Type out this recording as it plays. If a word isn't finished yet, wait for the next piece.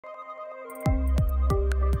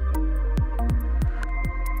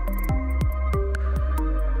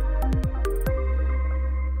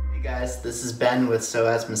guys, this is Ben with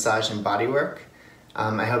Psoas Massage and Bodywork.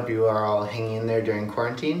 I hope you are all hanging in there during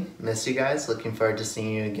quarantine. Miss you guys, looking forward to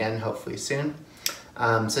seeing you again hopefully soon.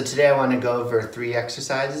 So today I want to go over 3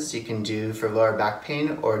 exercises you can do for lower back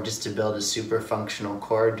pain or just to build a super functional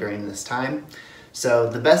core during this time. So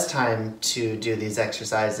the best time to do these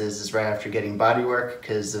exercises is right after getting bodywork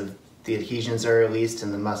because the adhesions are released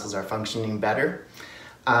and the muscles are functioning better.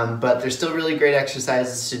 But there's still really great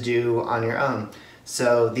exercises to do on your own.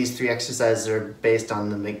 So these 3 exercises are based on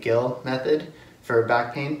the McGill method for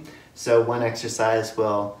back pain. So one exercise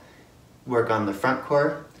will work on the front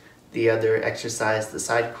core, the other exercise the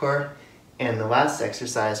side core, and the last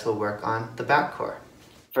exercise will work on the back core.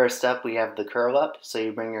 First up, we have the curl up. So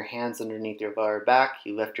you bring your hands underneath your lower back,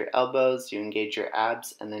 you lift your elbows, you engage your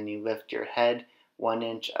abs, and then you lift your head 1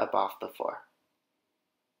 inch up off the floor.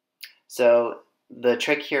 So the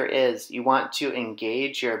trick here is you want to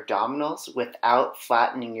engage your abdominals without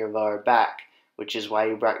flattening your lower back, which is why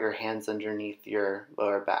you brought your hands underneath your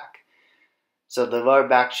lower back. So the lower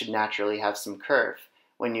back should naturally have some curve.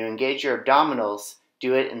 When you engage your abdominals,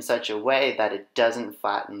 do it in such a way that it doesn't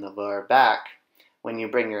flatten the lower back. When you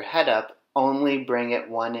bring your head up, only bring it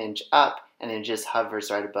 1 inch up and it just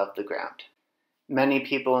hovers right above the ground. Many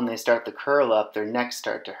people, when they start the curl up, their necks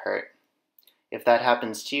start to hurt. If that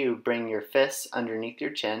happens to you, bring your fists underneath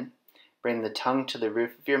your chin, bring the tongue to the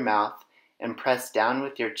roof of your mouth, and press down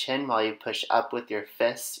with your chin while you push up with your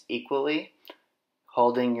fists equally,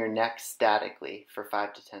 holding your neck statically for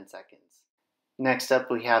 5 to 10 seconds. Next up,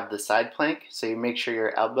 we have the side plank. So you make sure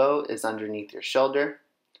your elbow is underneath your shoulder.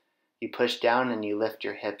 You push down and you lift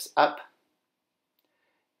your hips up.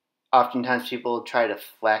 Oftentimes people try to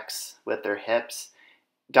flex with their hips.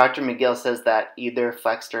 Dr. McGill says that either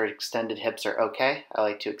flexed or extended hips are okay. I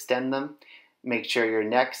like to extend them. Make sure your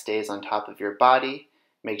neck stays on top of your body.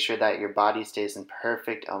 Make sure that your body stays in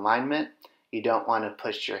perfect alignment. You don't want to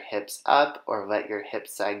push your hips up or let your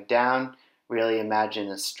hips sag down. Really imagine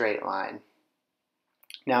a straight line.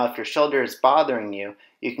 Now, if your shoulder is bothering you,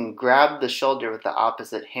 you can grab the shoulder with the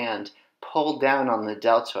opposite hand, pull down on the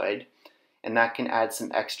deltoid, and that can add some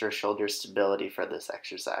extra shoulder stability for this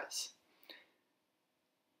exercise.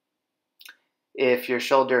 If your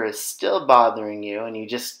shoulder is still bothering you and you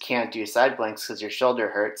just can't do side planks because your shoulder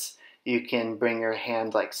hurts, you can bring your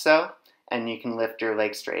hand like so, and you can lift your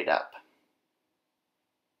leg straight up.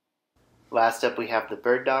 Last up, we have the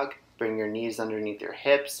bird dog. Bring your knees underneath your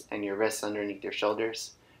hips and your wrists underneath your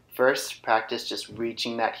shoulders. First, practice just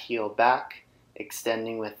reaching that heel back,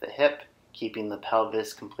 extending with the hip, keeping the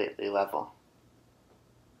pelvis completely level.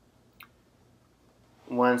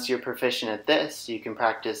 Once you're proficient at this, you can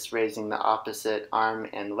practice raising the opposite arm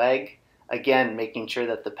and leg. Again, making sure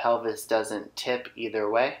that the pelvis doesn't tip either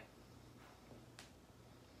way.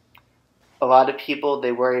 A lot of people,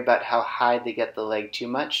 they worry about how high they get the leg too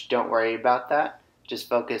much. Don't worry about that. Just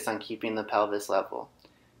focus on keeping the pelvis level.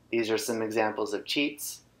 These are some examples of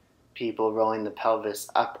cheats. People rolling the pelvis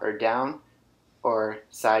up or down or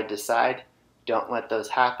side to side. Don't let those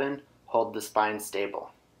happen. Hold the spine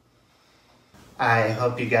stable. I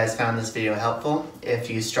hope you guys found this video helpful. If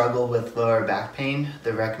you struggle with lower back pain,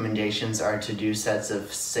 the recommendations are to do sets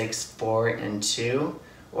of 6, 4, and 2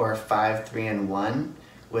 or 5, 3, and 1,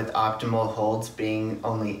 with optimal holds being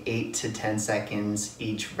only 8 to 10 seconds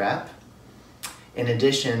each rep. In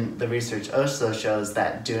addition, the research also shows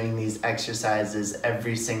that doing these exercises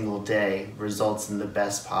every single day results in the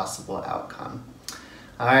best possible outcome.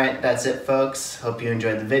 Alright, that's it folks. Hope you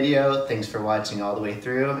enjoyed the video. Thanks for watching all the way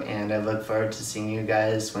through, and I look forward to seeing you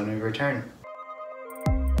guys when we return.